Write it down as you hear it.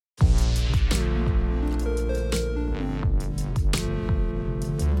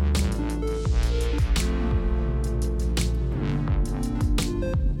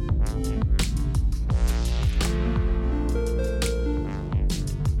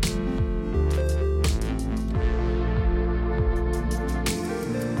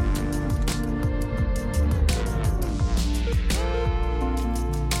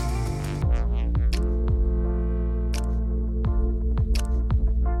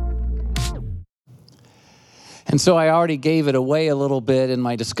And so I already gave it away a little bit in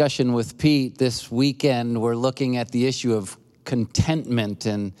my discussion with Pete. This weekend, we're looking at the issue of contentment.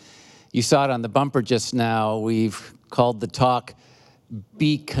 And you saw it on the bumper just now. We've called the talk,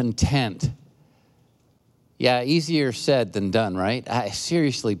 Be Content. Yeah, easier said than done, right?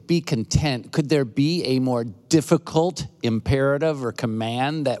 Seriously, be content. Could there be a more difficult imperative or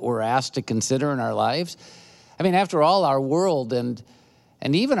command that we're asked to consider in our lives? I mean, after all, our world and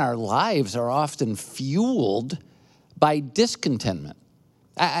even our lives are often fueled by discontentment.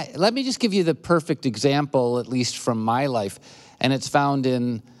 Let me just give you the perfect example, at least from my life, and it's found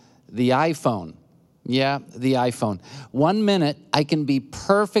in the iPhone. Yeah, the iPhone. 1 minute, I can be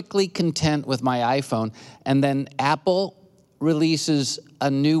perfectly content with my iPhone, and then Apple releases a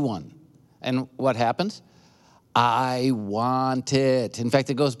new one. And what happens? I want it. In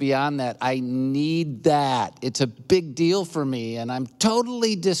fact, it goes beyond that. I need that. It's a big deal for me, and I'm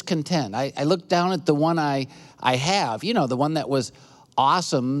totally discontent. I look down at the one I have, the one that was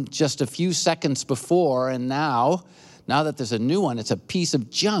awesome just a few seconds before, and now that there's a new one, it's a piece of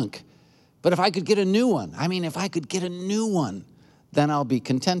junk. But if I could get a new one, then I'll be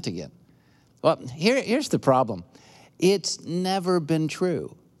content again. Well, here's the problem. It's never been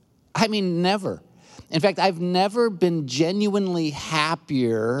true. I mean, never. In fact, I've never been genuinely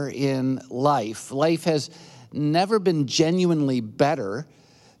happier in life. Life has never been genuinely better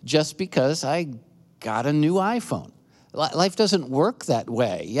just because I got a new iPhone. Life doesn't work that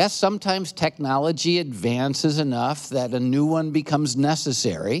way. Yes, sometimes technology advances enough that a new one becomes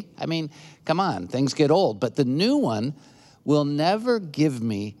necessary. I mean, come on, things get old. But the new one will never give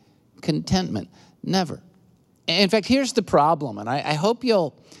me contentment. Never. In fact, here's the problem, and I hope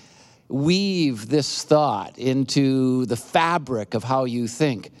you'll weave this thought into the fabric of how you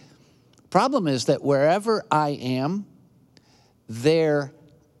think. Problem is that wherever I am, there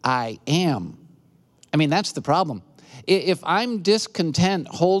I am. I mean, that's the problem. If I'm discontent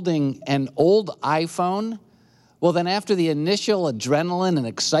holding an old iPhone, well, then after the initial adrenaline and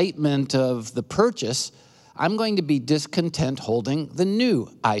excitement of the purchase, I'm going to be discontent holding the new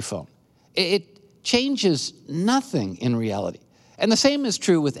iPhone. It changes nothing in reality. And the same is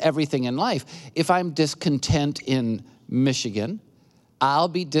true with everything in life. If I'm discontent in Michigan, I'll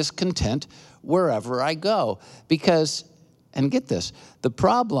be discontent wherever I go. Because, and get this, the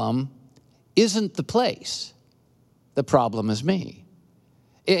problem isn't the place. The problem is me.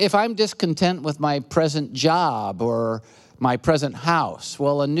 If I'm discontent with my present job or my present house,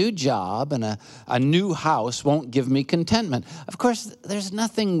 well, a new job and a new house won't give me contentment. Of course, there's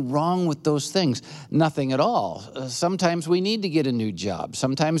nothing wrong with those things, nothing at all. Sometimes we need to get a new job.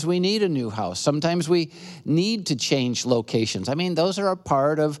 Sometimes we need a new house. Sometimes we need to change locations. I mean, those are a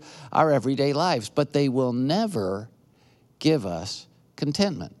part of our everyday lives, but they will never give us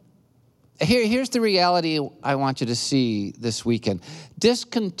contentment. Here's the reality I want you to see this weekend.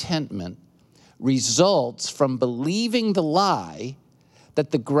 Discontentment results from believing the lie that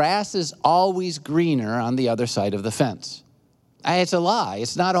the grass is always greener on the other side of the fence. It's a lie.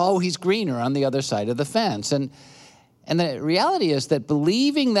 It's not always greener on the other side of the fence. And the reality is that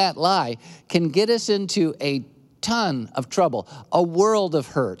believing that lie can get us into a ton of trouble, a world of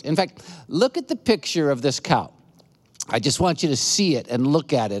hurt. In fact, look at the picture of this cow. I just want you to see it and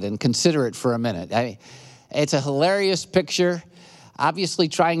look at it and consider it for a minute. It's a hilarious picture, obviously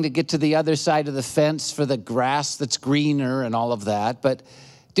trying to get to the other side of the fence for the grass that's greener and all of that. But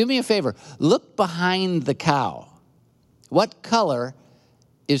do me a favor, look behind the cow. What color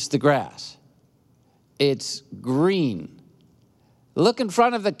is the grass? It's green. Look in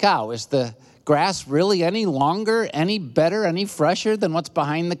front of the cow. Is the grass really any longer, any better, any fresher than what's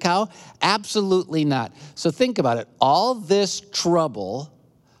behind the cow? Absolutely not. So think about it. All this trouble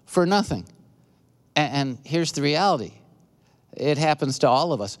for nothing. And here's the reality. It happens to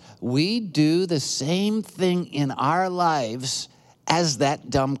all of us. We do the same thing in our lives as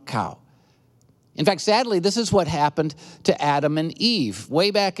that dumb cow. In fact, sadly, this is what happened to Adam and Eve way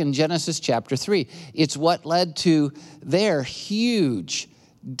back in Genesis chapter 3. It's what led to their huge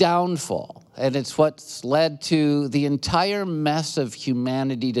downfall. And it's what's led to the entire mess of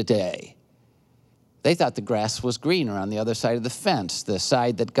humanity today. They thought the grass was greener on the other side of the fence, the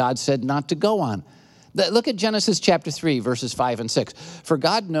side that God said not to go on. Look at Genesis chapter 3, verses 5 and 6. For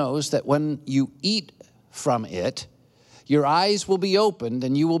God knows that when you eat from it, your eyes will be opened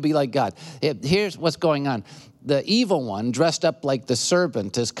and you will be like God. Here's what's going on. The evil one, dressed up like the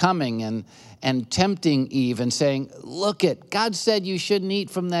serpent, is coming and tempting Eve and saying, look it, God said you shouldn't eat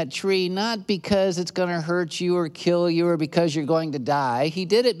from that tree, not because it's going to hurt you or kill you or because you're going to die. He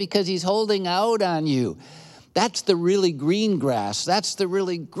did it because he's holding out on you. That's the really green grass. That's the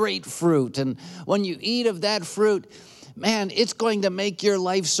really great fruit. And when you eat of that fruit, man, it's going to make your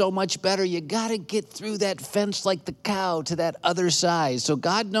life so much better. You got to get through that fence like the cow to that other side. So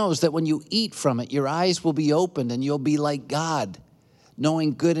God knows that when you eat from it, your eyes will be opened and you'll be like God,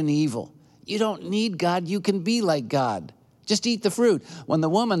 knowing good and evil. You don't need God. You can be like God. Just eat the fruit. When the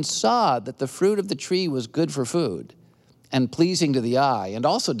woman saw that the fruit of the tree was good for food and pleasing to the eye and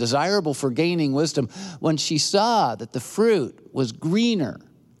also desirable for gaining wisdom, when she saw that the fruit was greener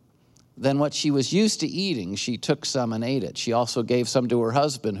than what she was used to eating, she took some and ate it. She also gave some to her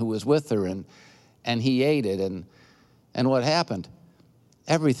husband who was with her, and he ate it. And what happened?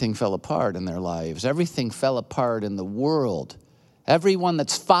 Everything fell apart in their lives. Everything fell apart in the world. Everyone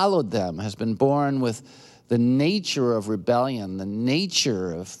that's followed them has been born with the nature of rebellion, the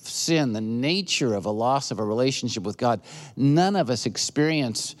nature of sin, the nature of a loss of a relationship with God. None of us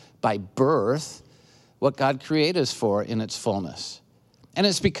experience by birth what God created us for in its fullness. And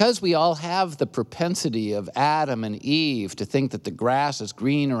it's because we all have the propensity of Adam and Eve to think that the grass is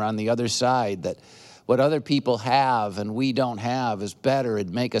greener on the other side, that what other people have and we don't have is better,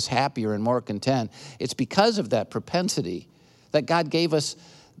 it'd make us happier and more content. It's because of that propensity that God gave us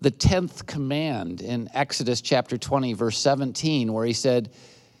the 10th command in Exodus chapter 20, verse 17, where he said,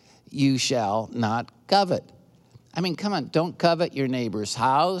 "You shall not covet." I mean, come on, don't covet your neighbor's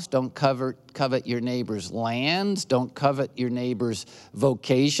house. Don't covet your neighbor's lands. Don't covet your neighbor's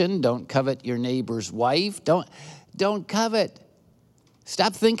vocation. Don't covet your neighbor's wife. Don't covet.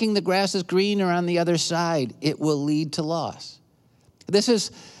 Stop thinking the grass is greener on the other side. It will lead to loss. This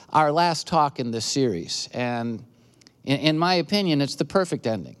is our last talk in this series, and in my opinion, it's the perfect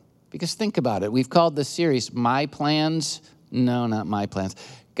ending. Because think about it. We've called this series My Plans. No, not my plans.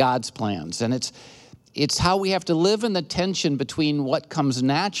 God's plans. And it's how we have to live in the tension between what comes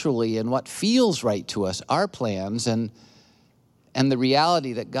naturally and what feels right to us, our plans, and the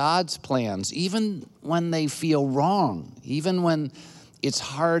reality that God's plans, even when they feel wrong, even when it's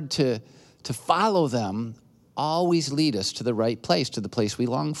hard to follow them, always lead us to the right place, to the place we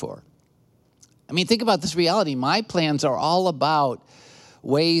long for. I mean, think about this reality. My plans are all about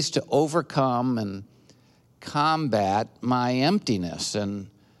ways to overcome and combat my emptiness and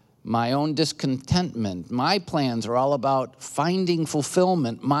my own discontentment. My plans are all about finding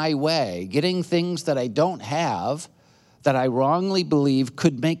fulfillment my way, getting things that I don't have, that I wrongly believe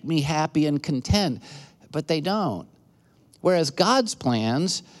could make me happy and content, but they don't. Whereas God's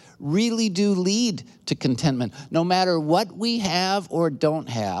plans really do lead to contentment. No matter what we have or don't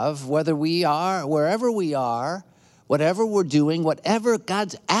have, whether we are, wherever we are, whatever we're doing, whatever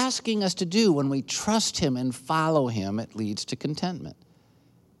God's asking us to do, when we trust him and follow him, it leads to contentment.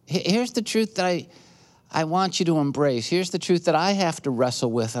 Here's the truth that I want you to embrace. Here's the truth that I have to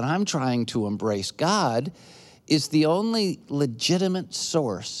wrestle with, and I'm trying to embrace. God is the only legitimate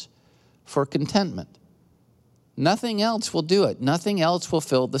source for contentment. Nothing else will do it. Nothing else will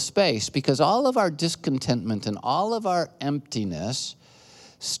fill the space, because all of our discontentment and all of our emptiness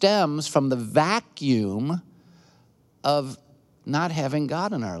stems from the vacuum of not having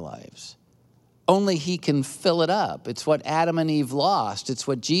God in our lives. Only he can fill it up. It's what Adam and Eve lost. It's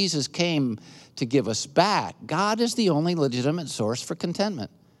what Jesus came to give us back. God is the only legitimate source for contentment.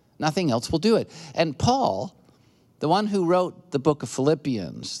 Nothing else will do it. And Paul, the one who wrote the book of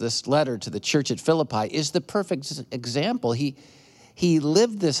Philippians, this letter to the church at Philippi, is the perfect example. He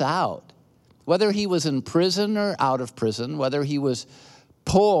lived this out. Whether he was in prison or out of prison, whether he was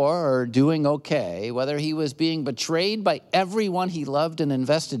poor or doing okay, whether he was being betrayed by everyone he loved and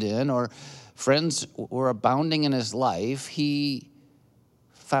invested in, or friends were abounding in his life, he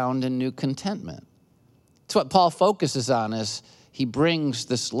found a new contentment. It's what Paul focuses on as he brings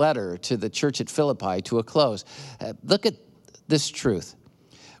this letter to the church at Philippi to a close. Look at this truth.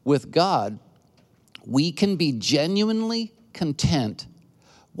 With God, we can be genuinely content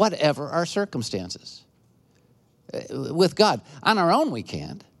whatever our circumstances. With God, on our own we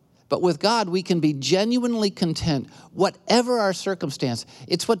can't. But with God, we can be genuinely content, whatever our circumstance.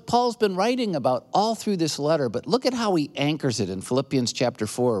 It's what Paul's been writing about all through this letter, but look at how he anchors it in Philippians chapter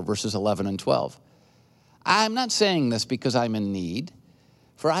 4, verses 11 and 12. I'm not saying this because I'm in need,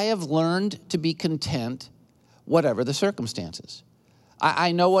 for I have learned to be content, whatever the circumstances.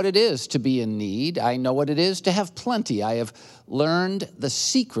 I know what it is to be in need. I know what it is to have plenty. I have learned the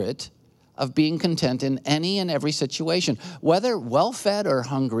secret of being content in any and every situation, whether well-fed or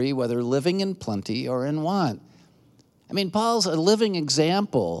hungry, whether living in plenty or in want. I mean, Paul's a living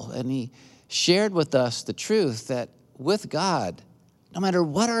example, and he shared with us the truth that with God, no matter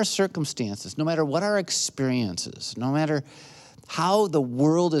what our circumstances, no matter what our experiences, no matter how the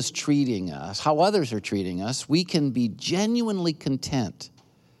world is treating us, how others are treating us, we can be genuinely content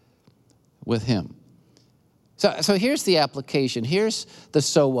with him. So here's the application. Here's the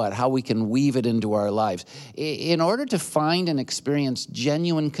so what, how we can weave it into our lives. In order to find and experience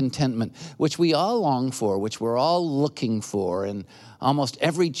genuine contentment, which we all long for, which we're all looking for in almost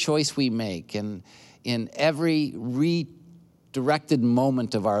every choice we make and in every redirected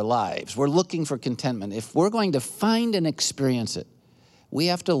moment of our lives, we're looking for contentment. If we're going to find and experience it, we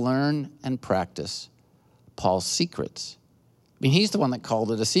have to learn and practice Paul's secrets. I mean, he's the one that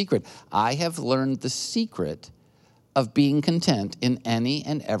called it a secret. I have learned the secret of being content in any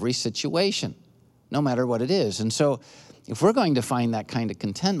and every situation, no matter what it is. And so if we're going to find that kind of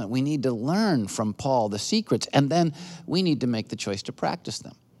contentment, we need to learn from Paul the secrets, and then we need to make the choice to practice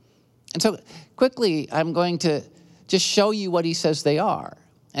them. And so quickly, I'm going to just show you what he says they are.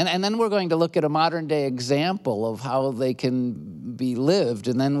 And then we're going to look at a modern day example of how they can be lived,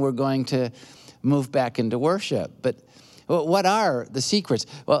 and then we're going to move back into worship. But what are the secrets?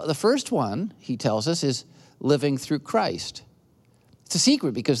 Well, the first one, he tells us, is living through Christ. It's a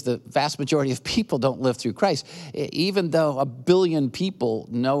secret because the vast majority of people don't live through Christ. Even though 1 billion people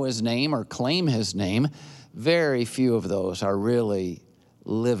know his name or claim his name, very few of those are really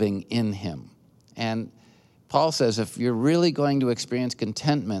living in him. And Paul says if you're really going to experience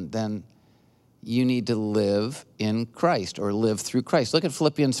contentment, then you need to live in Christ or live through Christ. Look at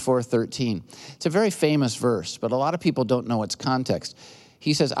Philippians 4:13. It's a very famous verse, but a lot of people don't know its context.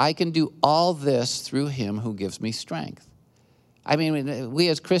 He says, I can do all this through him who gives me strength. I mean, we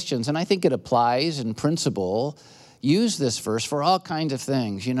as Christians, and I think it applies in principle, use this verse for all kinds of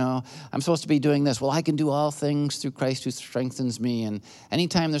things. You know, I'm supposed to be doing this. Well, I can do all things through Christ who strengthens me. And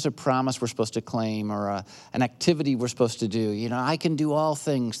anytime there's a promise we're supposed to claim or an activity we're supposed to do, you know, I can do all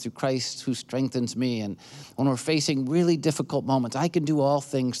things through Christ who strengthens me. And when we're facing really difficult moments, I can do all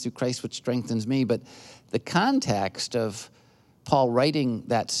things through Christ which strengthens me. But the context of Paul writing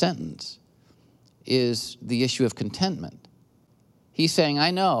that sentence is the issue of contentment. He's saying,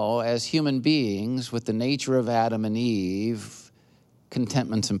 I know as human beings with the nature of Adam and Eve,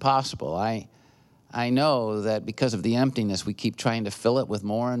 contentment's impossible. I know that because of the emptiness, we keep trying to fill it with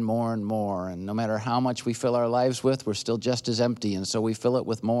more and more and more. And no matter how much we fill our lives with, we're still just as empty. And so we fill it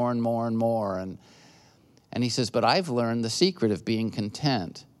with more and more and more. And he says, but I've learned the secret of being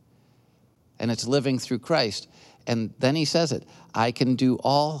content. And it's living through Christ. And then he says it, I can do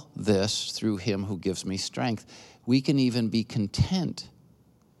all this through him who gives me strength. We can even be content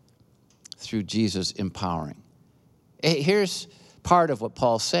through Jesus empowering. Here's part of what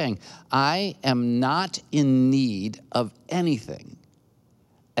Paul's saying. I am not in need of anything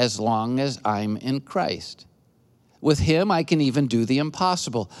as long as I'm in Christ. With him, I can even do the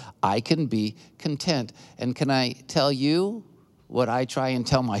impossible. I can be content. And can I tell you what I try and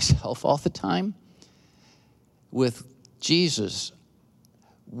tell myself all the time? With Jesus,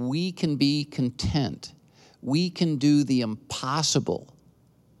 we can be content. We can do the impossible.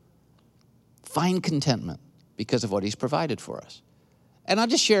 Find contentment because of what he's provided for us. And I'll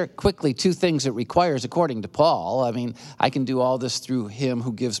just share quickly 2 things it requires according to Paul. I mean, I can do all this through him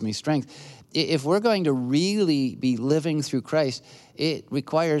who gives me strength. If we're going to really be living through Christ, it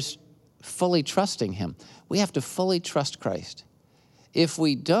requires fully trusting him. We have to fully trust Christ. If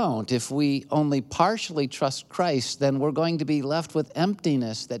we don't, if we only partially trust Christ, then we're going to be left with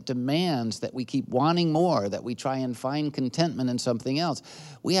emptiness that demands that we keep wanting more, that we try and find contentment in something else.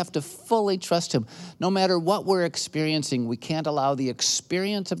 We have to fully trust him. No matter what we're experiencing, we can't allow the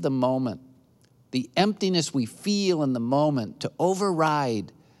experience of the moment, the emptiness we feel in the moment, to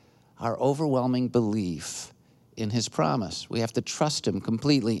override our overwhelming belief in his promise. We have to trust him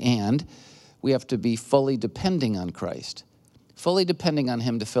completely, and we have to be fully depending on Christ. Fully depending on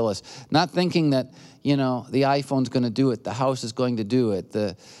him to fill us. Not thinking that, you know, the iPhone's going to do it, the house is going to do it,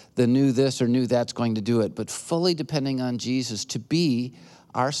 the new this or new that's going to do it, but fully depending on Jesus to be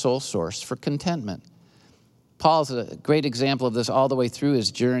our sole source for contentment. Paul's a great example of this all the way through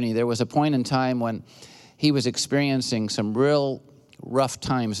his journey. There was a point in time when he was experiencing some real rough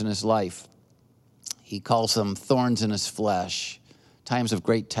times in his life. He calls them thorns in his flesh, times of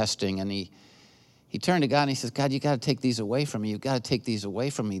great testing, and he turned to God and he says, God, you got to take these away from me. You've got to take these away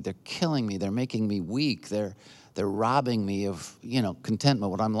from me. They're killing me. They're making me weak. They're robbing me of, you know, contentment,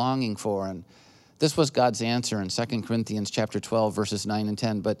 what I'm longing for. And this was God's answer in 2 Corinthians chapter 12, verses 9 and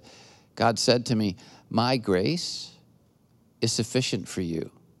 10. But God said to me, my grace is sufficient for you.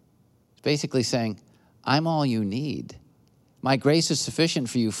 It's basically saying, I'm all you need. My grace is sufficient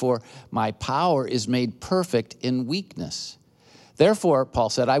for you, for my power is made perfect in weakness. Therefore, Paul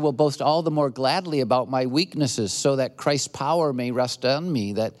said, I will boast all the more gladly about my weaknesses so that Christ's power may rest on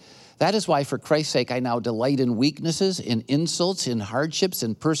me. That is why, for Christ's sake, I now delight in weaknesses, in insults, in hardships,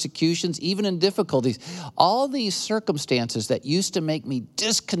 in persecutions, even in difficulties. All these circumstances that used to make me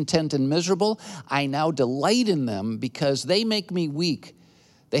discontent and miserable, I now delight in them because they make me weak.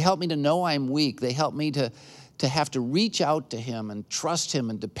 They help me to know I'm weak. They help me to have to reach out to him and trust him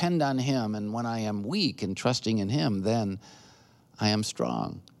and depend on him. And when I am weak and trusting in him, then I am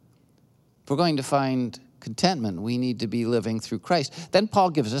strong. If we're going to find contentment, we need to be living through Christ. Then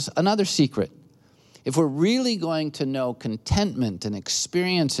Paul gives us another secret. If we're really going to know contentment and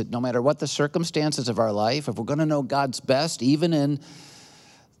experience it, no matter what the circumstances of our life, if we're going to know God's best, even in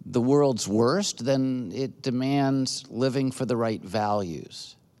the world's worst, then it demands living for the right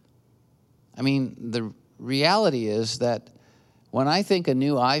values. I mean, the reality is that when I think a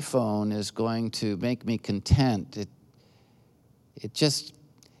new iPhone is going to make me content, it just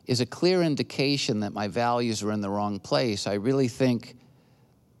is a clear indication that my values are in the wrong place. I really think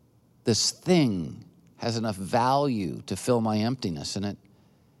this thing has enough value to fill my emptiness, and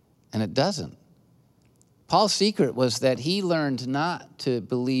it doesn't. Paul's secret was that he learned not to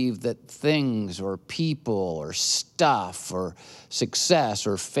believe that things or people or stuff or success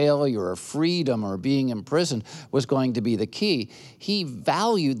or failure or freedom or being imprisoned was going to be the key. He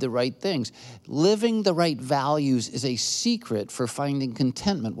valued the right things. Living the right values is a secret for finding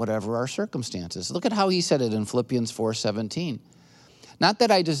contentment, whatever our circumstances. Look at how he said it in Philippians 4:17. Not that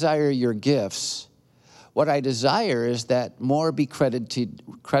I desire your gifts. What I desire is that more be credited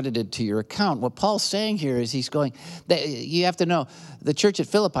to your account. What Paul's saying here is he's going, you have to know, the church at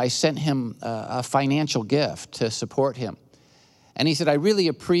Philippi sent him a financial gift to support him. And he said, I really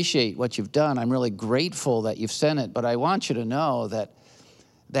appreciate what you've done. I'm really grateful that you've sent it, but I want you to know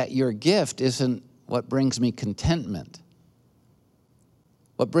that your gift isn't what brings me contentment.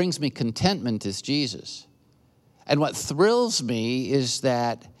 What brings me contentment is Jesus. And what thrills me is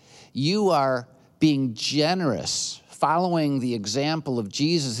that you are being generous, following the example of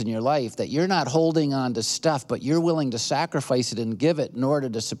Jesus in your life, that you're not holding on to stuff, but you're willing to sacrifice it and give it in order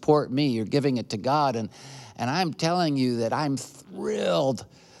to support me. You're giving it to God. And I'm telling you that I'm thrilled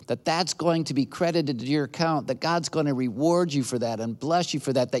that that's going to be credited to your account, that God's going to reward you for that and bless you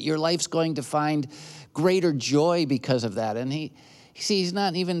for that, that your life's going to find greater joy because of that. And he's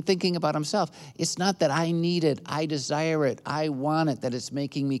not even thinking about himself. It's not that I need it, I desire it, I want it, that it's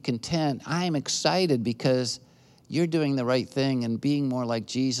making me content. I'm excited because you're doing the right thing, and being more like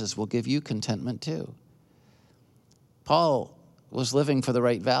Jesus will give you contentment too. Paul was living for the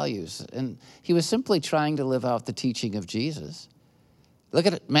right values, and he was simply trying to live out the teaching of Jesus. Look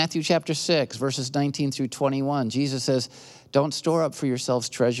at Matthew chapter 6, verses 19 through 21. Jesus says, don't store up for yourselves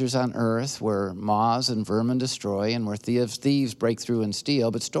treasures on earth where moths and vermin destroy and where thieves break through and steal,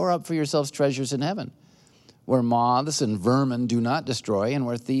 but store up for yourselves treasures in heaven where moths and vermin do not destroy and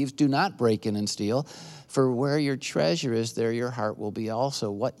where thieves do not break in and steal. For where your treasure is, there your heart will be also.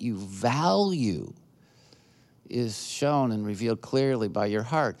 What you value is shown and revealed clearly by your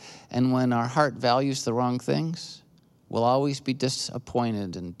heart. And when our heart values the wrong things, we'll always be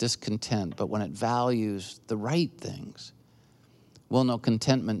disappointed and discontent. But when it values the right things, we'll know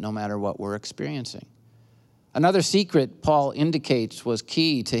contentment no matter what we're experiencing. Another secret Paul indicates was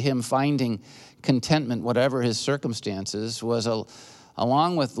key to him finding contentment, whatever his circumstances, was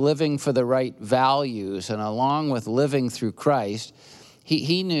along with living for the right values and along with living through Christ,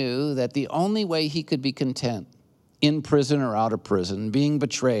 he knew that the only way he could be content, in prison or out of prison, being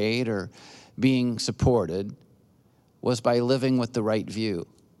betrayed or being supported, was by living with the right view.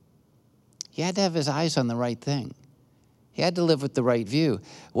 He had to have his eyes on the right thing. He had to live with the right view.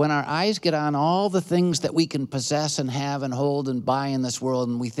 When our eyes get on all the things that we can possess and have and hold and buy in this world,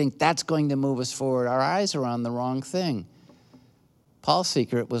 and we think that's going to move us forward, our eyes are on the wrong thing. Paul's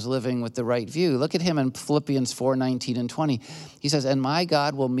secret was living with the right view. Look at him in Philippians 4:19 and 20. He says, and my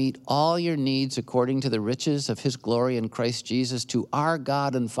God will meet all your needs according to the riches of his glory in Christ Jesus. To our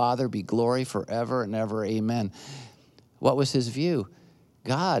God and Father be glory forever and ever. Amen. What was his view?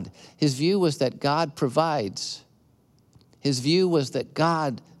 God. His view was that God provides. His view was that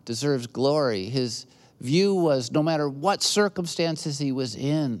God deserves glory. His view was no matter what circumstances he was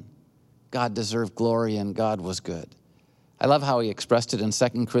in, God deserved glory and God was good. I love how he expressed it in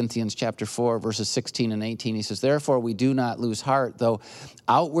 2 Corinthians chapter 4, verses 16 and 18. He says, therefore we do not lose heart, though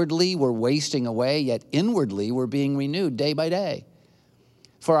outwardly we're wasting away, yet inwardly we're being renewed day by day.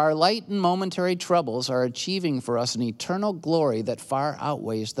 For our light and momentary troubles are achieving for us an eternal glory that far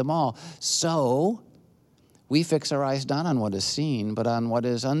outweighs them all. So we fix our eyes not on what is seen, but on what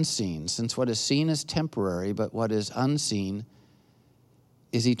is unseen, since what is seen is temporary, but what is unseen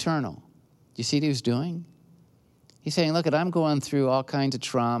is eternal. Do you see what he was doing? He's saying, look, I'm going through all kinds of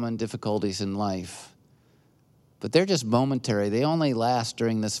trauma and difficulties in life, but they're just momentary. They only last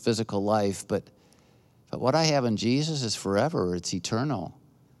during this physical life, but what I have in Jesus is forever. It's eternal.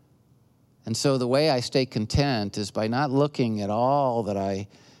 And so the way I stay content is by not looking at all that I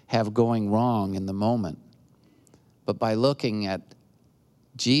have going wrong in the moment, but by looking at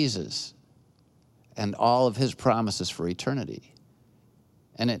Jesus and all of his promises for eternity.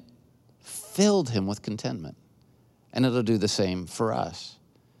 And it filled him with contentment. And it'll do the same for us.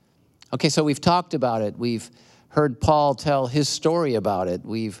 Okay, so we've talked about it. We've heard Paul tell his story about it.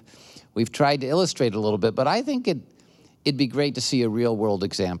 We've tried to illustrate it a little bit, but I think it'd be great to see a real-world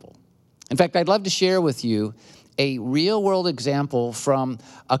example. In fact, I'd love to share with you a real-world example from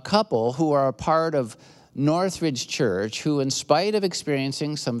a couple who are a part of Northridge Church, who, in spite of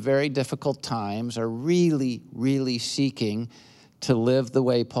experiencing some very difficult times, are really, really seeking to live the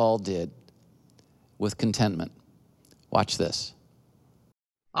way Paul did, with contentment. Watch this.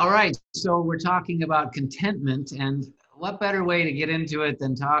 All right, so we're talking about contentment, and what better way to get into it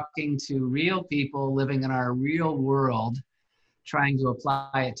than talking to real people living in our real world, trying to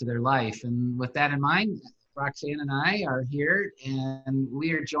apply it to their life. And with that in mind, Roxanne and I are here, and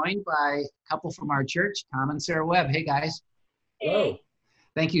we are joined by a couple from our church, Tom and Sarah Webb. Hey, guys. Hello.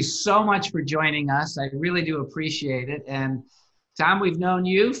 Thank you so much for joining us. I really do appreciate it. And Tom, we've known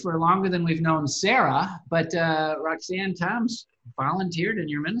you for longer than we've known Sarah, but Roxanne, Tom's volunteered in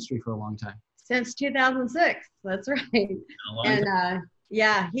your ministry for a long time. Since 2006, that's right. And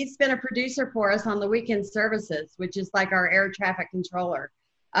yeah, he's been a producer for us on the weekend services, which is like our air traffic controller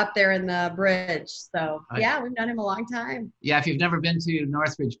up there in the bridge. So yeah, we've known him a long time. Yeah, if you've never been to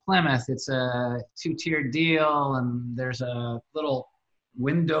Northridge, Plymouth, it's a 2-tiered deal, and there's a little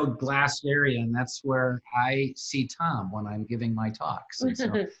windowed glass area, and that's where I see Tom when I'm giving my talks. And,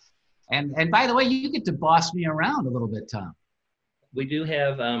 so, and by the way, you get to boss me around a little bit, Tom. We do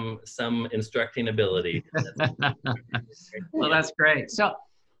have some instructing ability. Well, that's great. So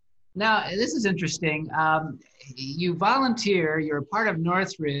now this is interesting. You volunteer, you're a part of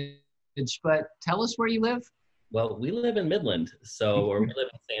Northridge, but tell us where you live. Well, we live in Midland, or we live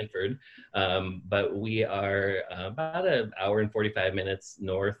in Sanford, but we are about an hour and 45 minutes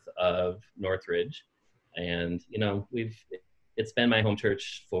north of Northridge. And, you know, it's been my home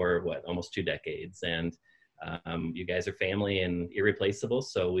church for almost 2 decades. And you guys are family and irreplaceable.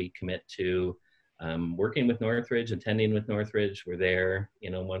 So we commit to working with Northridge, attending with Northridge. We're there,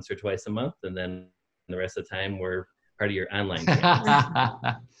 once or twice a month. And then the rest of the time, we're part of your online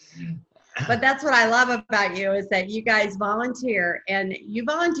But that's what I love about you, is that you guys volunteer, and you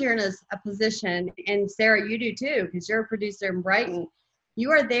volunteer in a position, and Sarah, you do too, because you're a producer in Brighton. You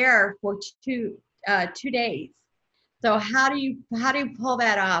are there for 2 days. So how do you pull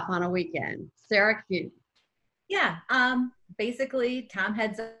that off on a weekend? Sarah, Yeah, basically Tom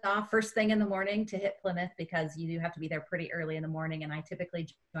heads off first thing in the morning to hit Plymouth, because you do have to be there pretty early in the morning, and I typically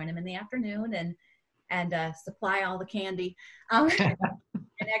join him in the afternoon and supply all the candy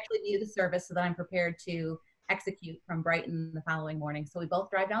and actually view the service so that I'm prepared to execute from Brighton the following morning. So we both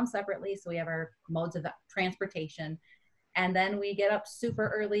drive down separately, so we have our modes of transportation, and then we get up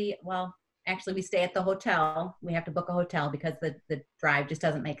super early. Well, actually we stay at the hotel. We have to book a hotel because the drive just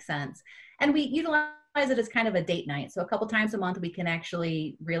doesn't make sense, and we utilize it as kind of a date night. So a couple times a month we can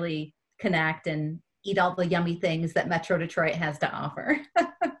actually really connect and eat all the yummy things that Metro Detroit has to offer.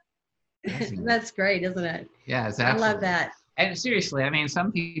 That's great, isn't it? Yeah, it's absolutely. I love that. And seriously, I mean,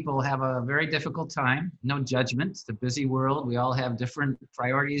 some people have a very difficult time. No judgment. It's a busy world. We all have different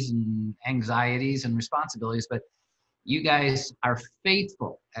priorities and anxieties and responsibilities, but you guys are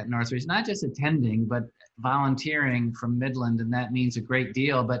faithful at Northridge, not just attending, but volunteering from Midland, and that means a great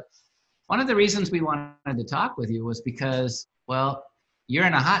deal. But one of the reasons we wanted to talk with you was because, well, you're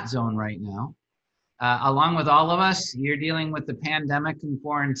in a hot zone right now. Along with all of us, you're dealing with the pandemic and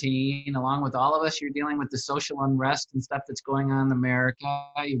quarantine. Along with all of us, you're dealing with the social unrest and stuff that's going on in America.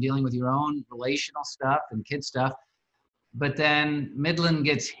 You're dealing with your own relational stuff and kid stuff. But then Midland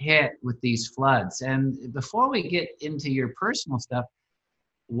gets hit with these floods. And before we get into your personal stuff,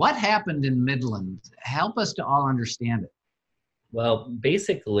 what happened in Midland? Help us to all understand it. Well,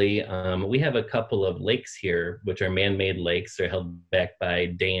 basically, we have a couple of lakes here, which are man-made lakes. They're held back by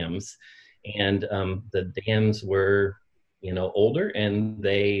dams. And the dams were, older, and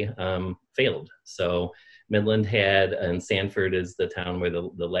they failed. So Midland had, and Sanford is the town where the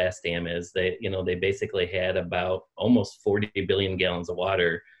last dam is. They basically had about almost 40 billion gallons of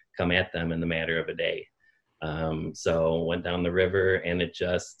water come at them in the matter of a day. So went down the river, and it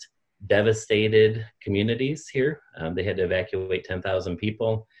just devastated communities here. They had to evacuate 10,000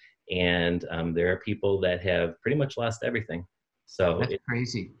 people, and there are people that have pretty much lost everything. So that's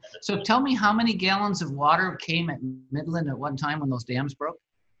crazy. So tell me, how many gallons of water came at Midland at one time when those dams broke?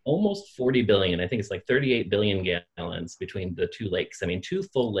 Almost 40 billion. I think it's like 38 billion gallons between the two lakes. I mean, two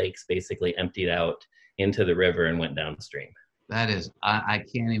full lakes basically emptied out into the river and went downstream. That is, I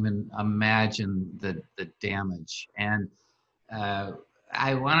can't even imagine the damage. And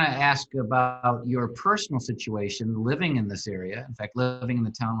I want to ask about your personal situation living in this area. In fact, living in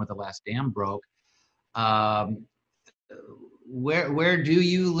the town where the last dam broke. Where do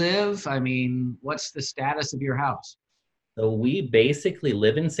you live? I mean, what's the status of your house? So we basically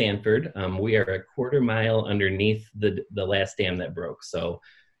live in Sanford. We are a quarter mile underneath the last dam that broke. So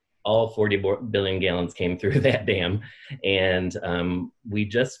all 40 billion gallons came through that dam. And we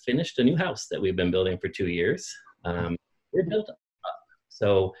just finished a new house that we've been building for 2 years. We're built up.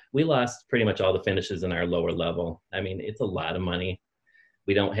 So we lost pretty much all the finishes in our lower level. I mean, it's a lot of money.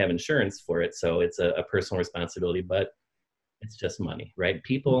 We don't have insurance for it, so it's a personal responsibility, but it's just money, right?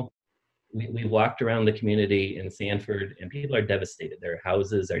 People, we walked around the community in Sanford, and people are devastated. Their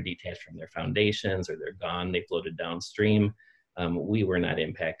houses are detached from their foundations, or they're gone. They floated downstream. We were not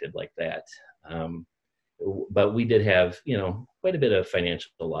impacted like that. But we did have, quite a bit of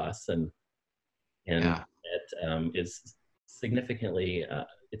financial loss, and yeah. That is significantly,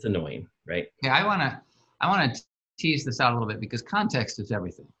 it's annoying, right? Yeah, I want to tease this out a little bit, because context is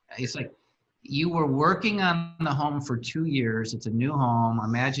everything. It's like, you were working on the home for 2 years. It's a new home.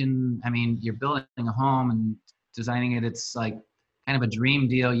 Imagine, I mean, you're building a home and designing it. It's like kind of a dream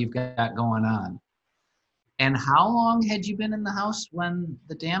deal you've got going on. And how long had you been in the house when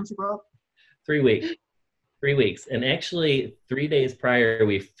the dams broke? 3 weeks. 3 weeks. And actually 3 days prior,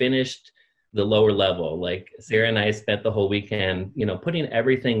 we finished the lower level. Like Sarah and I spent the whole weekend, putting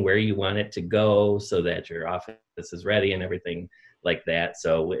everything where you want it to go so that your office is ready and everything like that.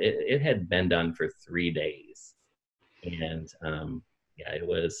 So it had been done for 3 days. And it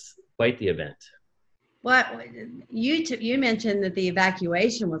was quite the event. Well, you mentioned that the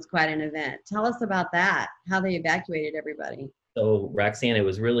evacuation was quite an event. Tell us about that, how they evacuated everybody. So Roxanne, it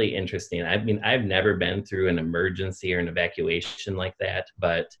was really interesting. I mean, I've never been through an emergency or an evacuation like that,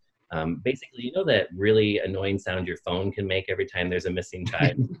 but basically, that really annoying sound your phone can make every time there's a missing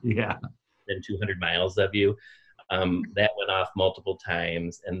child. Yeah. Within 200 miles of you. That went off multiple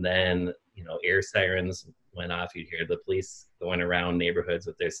times. And then, air sirens went off. You'd hear the police going around neighborhoods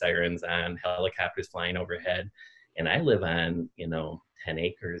with their sirens on, helicopters flying overhead. And I live on, 10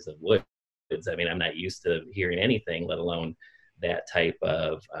 acres of woods. I mean, I'm not used to hearing anything, let alone that type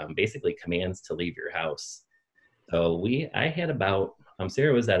of basically commands to leave your house. So I had about,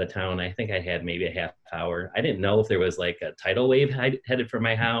 Sarah was out of town. I think I had maybe a half hour. I didn't know if there was like a tidal wave headed for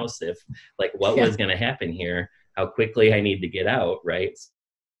my house, if like what was going to happen here, how quickly I need to get out, right?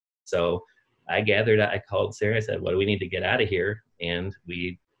 So I called Sarah, I said, what do we need to get out of here? And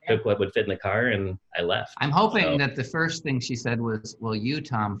we took what would fit in the car and I left. I'm hoping that the first thing she said was, well, you,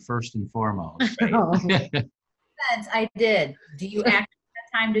 Tom, first and foremost. Right? I did. Do you actually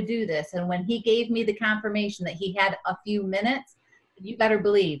have time to do this? And when he gave me the confirmation that he had a few minutes, you better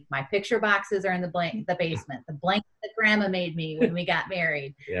believe my picture boxes are in the basement. The blanket that grandma made me when we got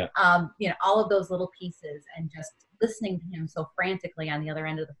married. Yeah. All of those little pieces, and just listening to him so frantically on the other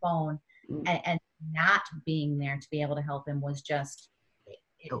end of the phone, and not being there to be able to help him was just,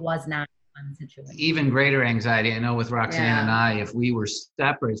 it was not a fun situation. Even greater anxiety. I know with Roxanne and I, if we were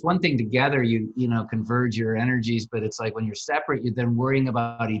separate, it's one thing together, you converge your energies, but it's like when you're separate, you're then worrying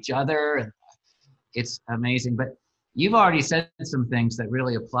about each other, and it's amazing. But you've already said some things that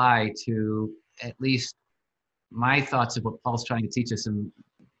really apply to at least my thoughts of what Paul's trying to teach us in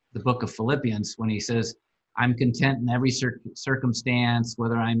the book of Philippians, when he says, I'm content in every circumstance,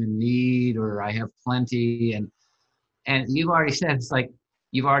 whether I'm in need or I have plenty. And you've already said, it's like,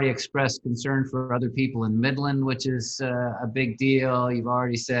 you've already expressed concern for other people in Midland, which is a big deal. You've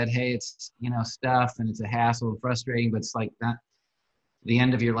already said, hey, it's, stuff and it's a hassle, frustrating, but it's like not the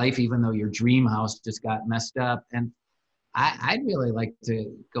end of your life, even though your dream house just got messed up. And I'd really like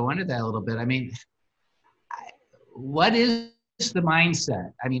to go into that a little bit. I mean, what is the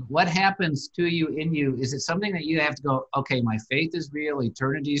mindset? I mean, what happens to you in you? Is it something that you have to go, okay, my faith is real,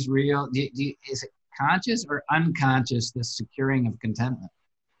 eternity is real? Is it conscious or unconscious, the securing of contentment?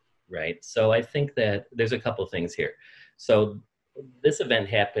 Right. So I think that there's a couple things here. So this event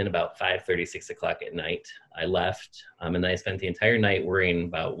happened about 5:30, 6 o'clock at night. I left, and then I spent the entire night worrying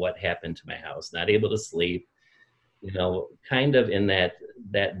about what happened to my house, not able to sleep, kind of in that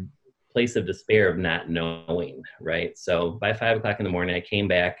place of despair of not knowing, right? So by 5 o'clock in the morning, I came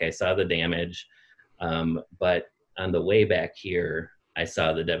back, I saw the damage, but on the way back here, I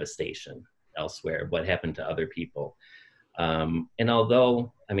saw the devastation elsewhere, what happened to other people. And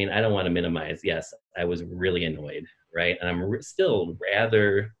although, I mean, I don't want to minimize, yes, I was really annoyed, right? And I'm still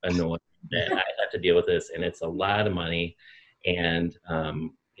rather annoyed that I have to deal with this, and it's a lot of money. And,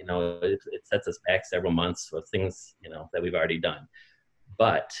 you know, it sets us back several months with things, you know, that we've already done.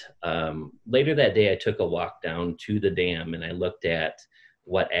 But later that day, I took a walk down to the dam and I looked at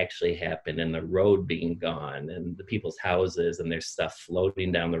what actually happened and the road being gone and the people's houses and their stuff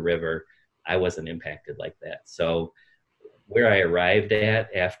floating down the river. I wasn't impacted like that. So where I arrived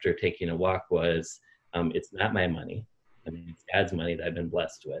at after taking a walk was, it's not my money. I mean, it's God's money that I've been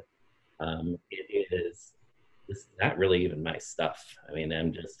blessed with. It's not really even my stuff. I mean,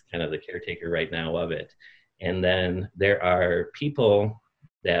 I'm just kind of the caretaker right now of it. And then there are people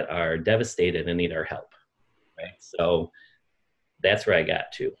that are devastated and need our help, right? So that's where I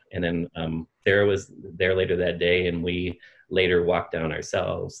got to. And then Sarah was there later that day, and we later walked down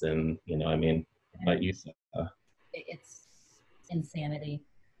ourselves. And, you know, I mean, what you saw. It's insanity.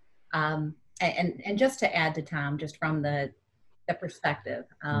 And just to add to Tom, just from the perspective,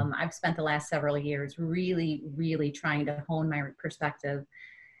 I've spent the last several years really, really trying to hone my perspective,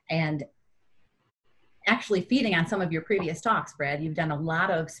 and actually feeding on some of your previous talks, Brad. You've done a lot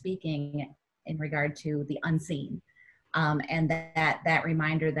of speaking in regard to the unseen, and that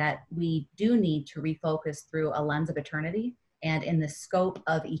reminder that we do need to refocus through a lens of eternity, and in the scope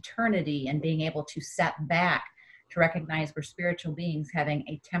of eternity, and being able to step back to recognize we're spiritual beings having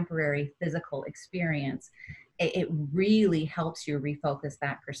a temporary physical experience. It really helps you refocus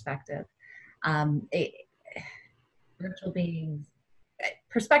that perspective. Spiritual beings,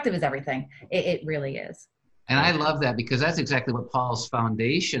 perspective is everything. It really is. And I love that, because that's exactly what Paul's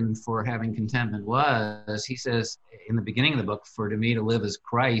foundation for having contentment was. He says in the beginning of the book, for to me to live as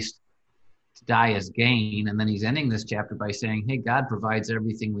Christ, to die as gain. And then he's ending this chapter by saying, hey, God provides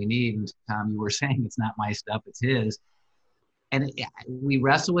everything we need. And Tom, you were saying it's not my stuff, it's his. And we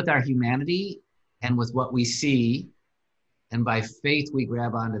wrestle with our humanity and with what we see. And by faith, we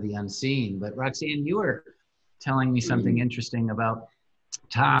grab onto the unseen. But Roxanne, you were telling me something interesting about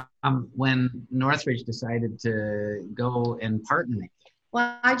Tom when Northridge decided to go and partner.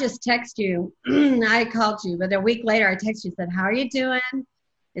 Well, I just texted you. I called you, but a week later I texted you, said, how are you doing?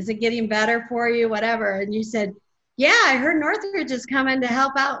 Is it getting better for you? Whatever. And you said, yeah, I heard Northridge is coming to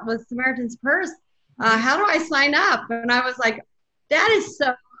help out with Samaritan's Purse. How do I sign up? And I was like, that is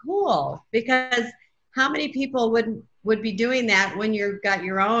so cool, because how many people would be doing that when you've got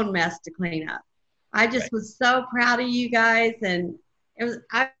your own mess to clean up? I just was so proud of you guys, and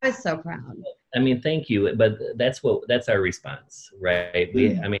I was so proud. I mean, thank you, but that's our response, right?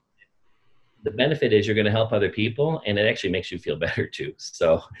 I mean, the benefit is you're going to help other people, and it actually makes you feel better too.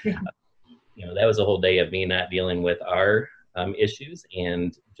 So, you know, that was a whole day of me not dealing with our issues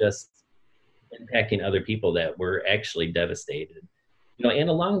and just impacting other people that were actually devastated. You know, and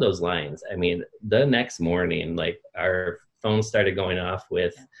along those lines, I mean, the next morning, like, our phones started going off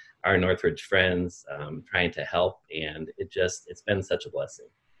with our Northridge friends trying to help, and it's been such a blessing.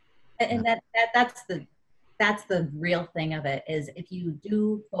 And that's the real thing of it, is if you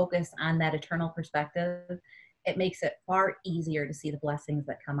do focus on that eternal perspective, it makes it far easier to see the blessings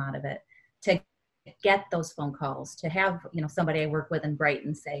that come out of it, to get those phone calls, to have, you know, somebody I work with in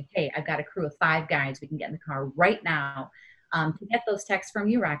Brighton say, hey, I've got a crew of 5 guys, we can get in the car right now. To get those texts from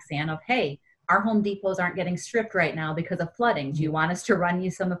you, Roxanne, of, hey, our Home Depots aren't getting stripped right now because of flooding. Do you want us to run you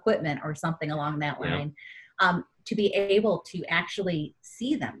some equipment or something along that line? To be able to actually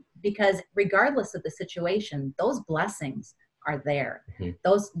see them, because regardless of the situation, those blessings are there. Mm-hmm.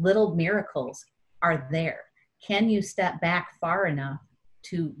 Those little miracles are there. Can you step back far enough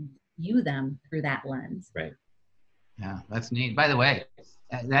to view them through that lens? Right. Yeah, that's neat. By the way,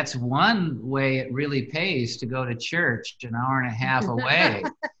 that's one way it really pays to go to church an hour and a half away.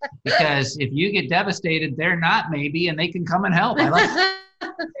 Because if you get devastated, they're not, maybe, and they can come and help. I like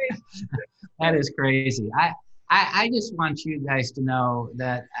that is crazy. I just want you guys to know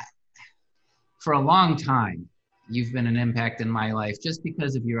that for a long time, you've been an impact in my life just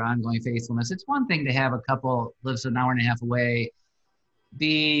because of your ongoing faithfulness. It's one thing to have a couple lives an hour and a half away,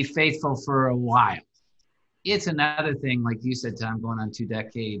 be faithful for a while. It's another thing, like you said, Tom, going on 2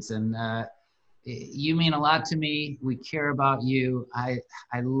 decades. And you mean a lot to me. We care about you. I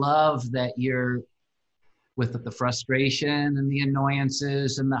love that you're with the frustration and the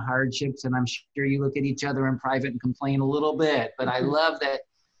annoyances and the hardships. And I'm sure you look at each other in private and complain a little bit. But I love that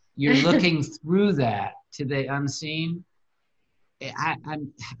you're looking through that to the unseen.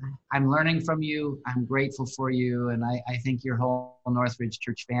 I'm learning from you. I'm grateful for you, and I think your whole Northridge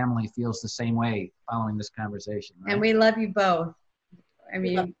Church family feels the same way following this conversation. Right? And we love you both. I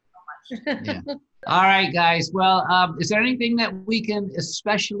mean, Yeah. All right, guys. Well, is there anything that we can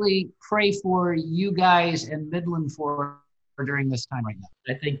especially pray for you guys and Midland for during this time right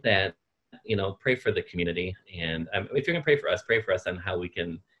now? I think that, pray for the community. And if you're going to pray for us on how we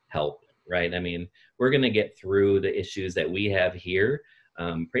can help, right? I mean, we're going to get through the issues that we have here.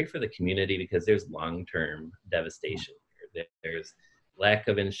 Pray for the community because there's long-term devastation. There's lack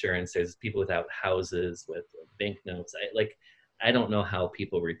of insurance. There's people without houses with banknotes. I don't know how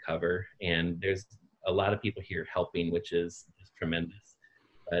people recover, and there's a lot of people here helping, which is tremendous.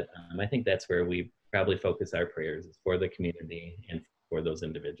 But I think that's where we probably focus our prayers, is for the community and for those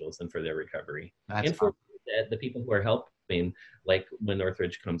individuals and for their recovery. And for the people who are helping, like when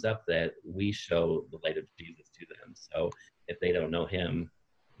Northridge comes up, that we show the light of Jesus to them. So if they don't know him,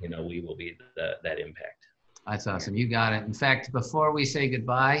 we will be that impact. That's awesome. You got it. In fact, before we say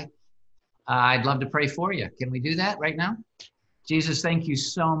goodbye, I'd love to pray for you. Can we do that right now? Jesus, thank you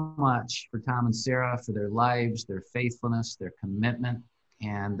so much for Tom and Sarah, for their lives, their faithfulness, their commitment,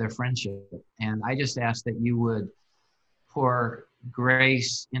 and their friendship. And I just ask that you would pour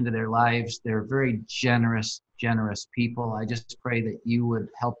grace into their lives. They're very generous people. I just pray that you would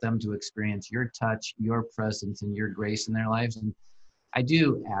help them to experience your touch, your presence, and your grace in their lives. And I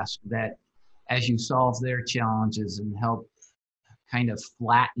do ask that as you solve their challenges and help kind of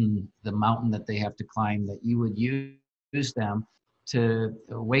flatten the mountain that they have to climb, that you would use them to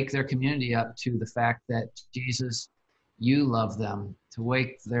wake their community up to the fact that, Jesus, you love them, to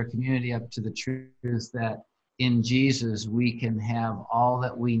wake their community up to the truth that in Jesus we can have all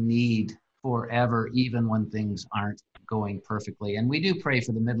that we need forever, even when things aren't going perfectly. And we do pray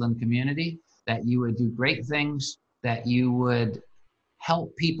for the Midland community, that you would do great things, that you would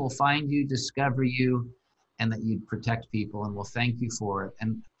help people find you, discover you, and that you'd protect people. And we'll thank you for it.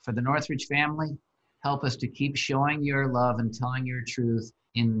 And for the Northridge family, help us to keep showing your love and telling your truth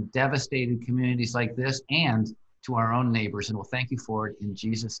in devastated communities like this and to our own neighbors. And we'll thank you for it in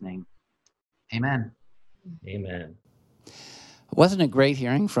Jesus' name. Amen. Amen. Wasn't it great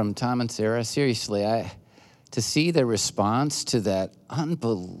hearing from Tom and Sarah? Seriously, to see their response to that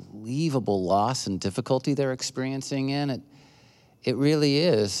unbelievable loss and difficulty they're experiencing it really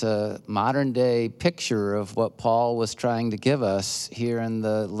is a modern day picture of what Paul was trying to give us here in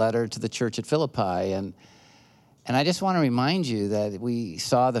the letter to the church at Philippi. And I just want to remind you that we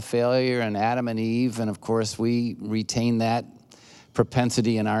saw the failure in Adam and Eve, and of course we retain that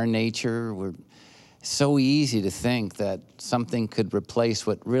propensity in our nature. We're so easy to think that something could replace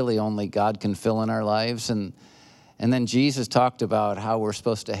what really only God can fill in our lives. And then Jesus talked about how we're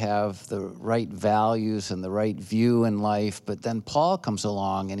supposed to have the right values and the right view in life. But then Paul comes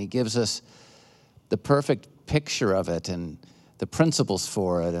along and he gives us the perfect picture of it and the principles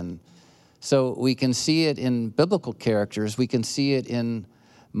for it. And so we can see it in biblical characters. We can see it in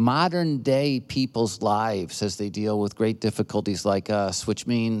modern day people's lives as they deal with great difficulties like us, which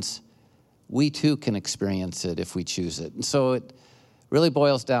means we too can experience it if we choose it. And so it really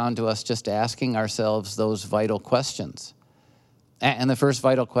boils down to us just asking ourselves those vital questions. And the first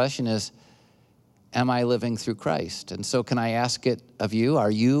vital question is, am I living through Christ? And so can I ask it of you?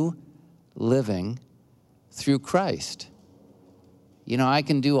 Are you living through Christ? I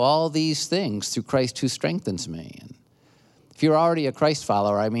can do all these things through Christ who strengthens me. And if you're already a Christ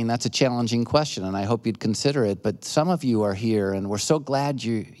follower, that's a challenging question, and I hope you'd consider it. But some of you are here, and we're so glad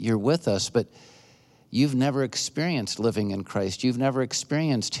you're with us, but you've never experienced living in Christ. You've never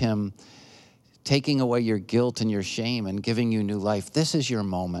experienced him taking away your guilt and your shame and giving you new life. This is your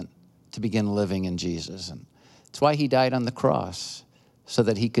moment to begin living in Jesus. And it's why he died on the cross, so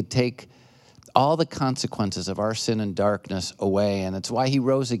that he could take all the consequences of our sin and darkness away. And it's why he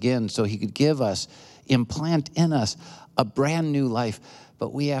rose again, so he could implant in us a brand new life.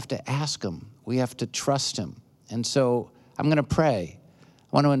 But we have to ask him. We have to trust him. And so I'm going to pray.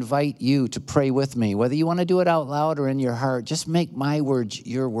 I want to invite you to pray with me. Whether you want to do it out loud or in your heart, just make my words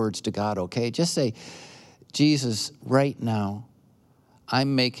your words to God, okay? Just say, Jesus, right now,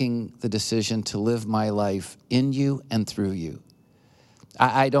 I'm making the decision to live my life in you and through you.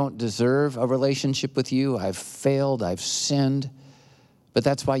 I don't deserve a relationship with you. I've failed. I've sinned. But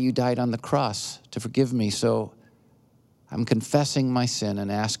that's why you died on the cross, to forgive me. So I'm confessing my sin and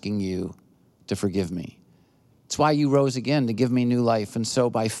asking you to forgive me. It's why you rose again, to give me new life. And so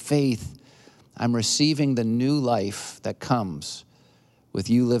by faith, I'm receiving the new life that comes with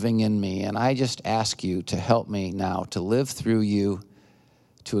you living in me. And I just ask you to help me now to live through you,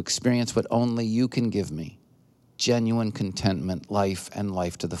 to experience what only you can give me. genuine contentment, life, and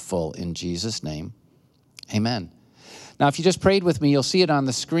life to the full. In Jesus' name, amen. Now, if you just prayed with me, you'll see it on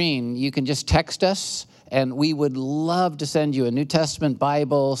the screen. You can just text us, and we would love to send you a New Testament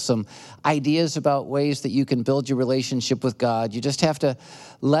Bible, some ideas about ways that you can build your relationship with God. You just have to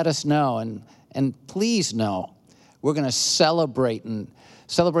let us know, and please know, we're going to celebrate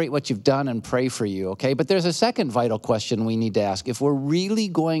what you've done and pray for you, okay? But there's a second vital question we need to ask. If we're really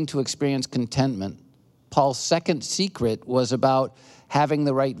going to experience contentment, Paul's second secret was about having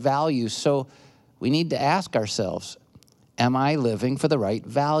the right values. So we need to ask ourselves, am I living for the right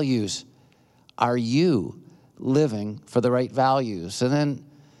values? Are you living for the right values? And then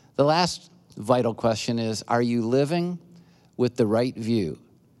the last vital question is, are you living with the right view?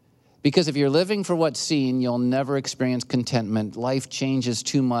 Because if you're living for what's seen, you'll never experience contentment. Life changes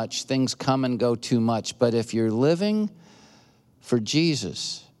too much. Things come and go too much. But if you're living for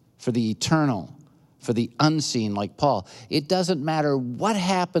Jesus, for the eternal, for the unseen, like Paul, it doesn't matter what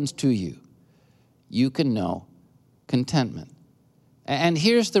happens to you, you can know contentment. And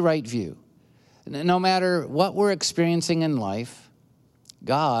here's the right view. No matter what we're experiencing in life,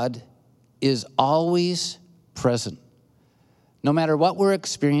 God is always present. No matter what we're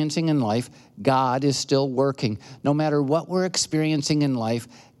experiencing in life, God is still working. No matter what we're experiencing in life,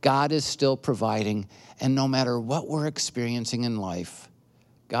 God is still providing. And no matter what we're experiencing in life,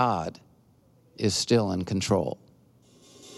 God is still in control.